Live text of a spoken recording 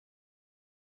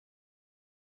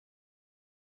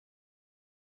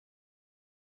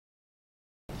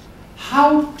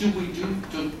How do we do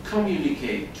to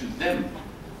communicate to them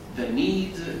the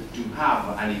need to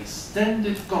have an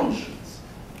extended conscience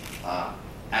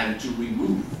and to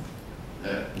remove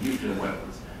nuclear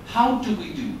weapons? How do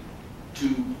we do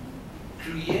to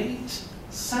create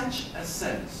such a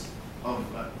sense of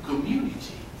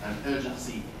community and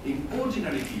urgency in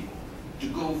ordinary people to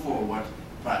go forward,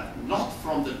 but not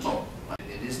from the top?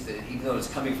 It is that even though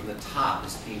it's coming from the top,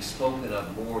 it's being spoken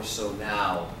of more so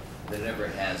now than it ever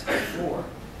has before.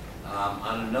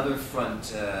 On another front,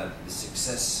 the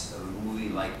success of a movie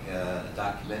like a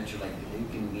documentary like The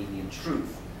Inconvenient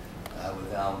Truth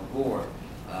with Al Gore,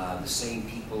 the same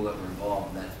people that were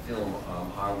involved in that film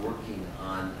are working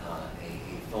on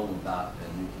a film about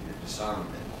nuclear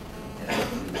disarmament, and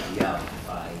hopefully will be out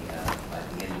by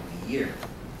the end of the year.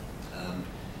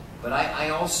 But I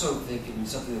also think, and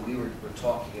something that we were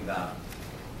talking about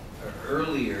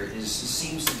earlier, is it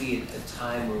seems to be a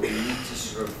time where we need to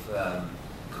sort of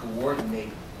coordinate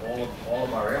all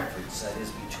of our efforts, that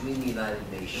is, between the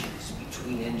United Nations,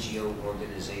 between NGO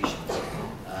organizations,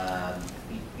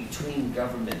 between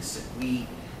governments, that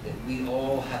we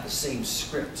all have the same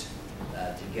script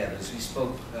together. As we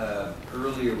spoke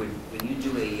earlier, when you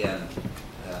do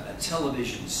a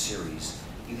television series,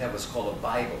 you have what's called a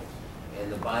Bible,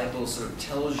 and the Bible sort of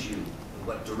tells you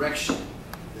what direction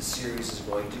the series is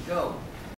going to go.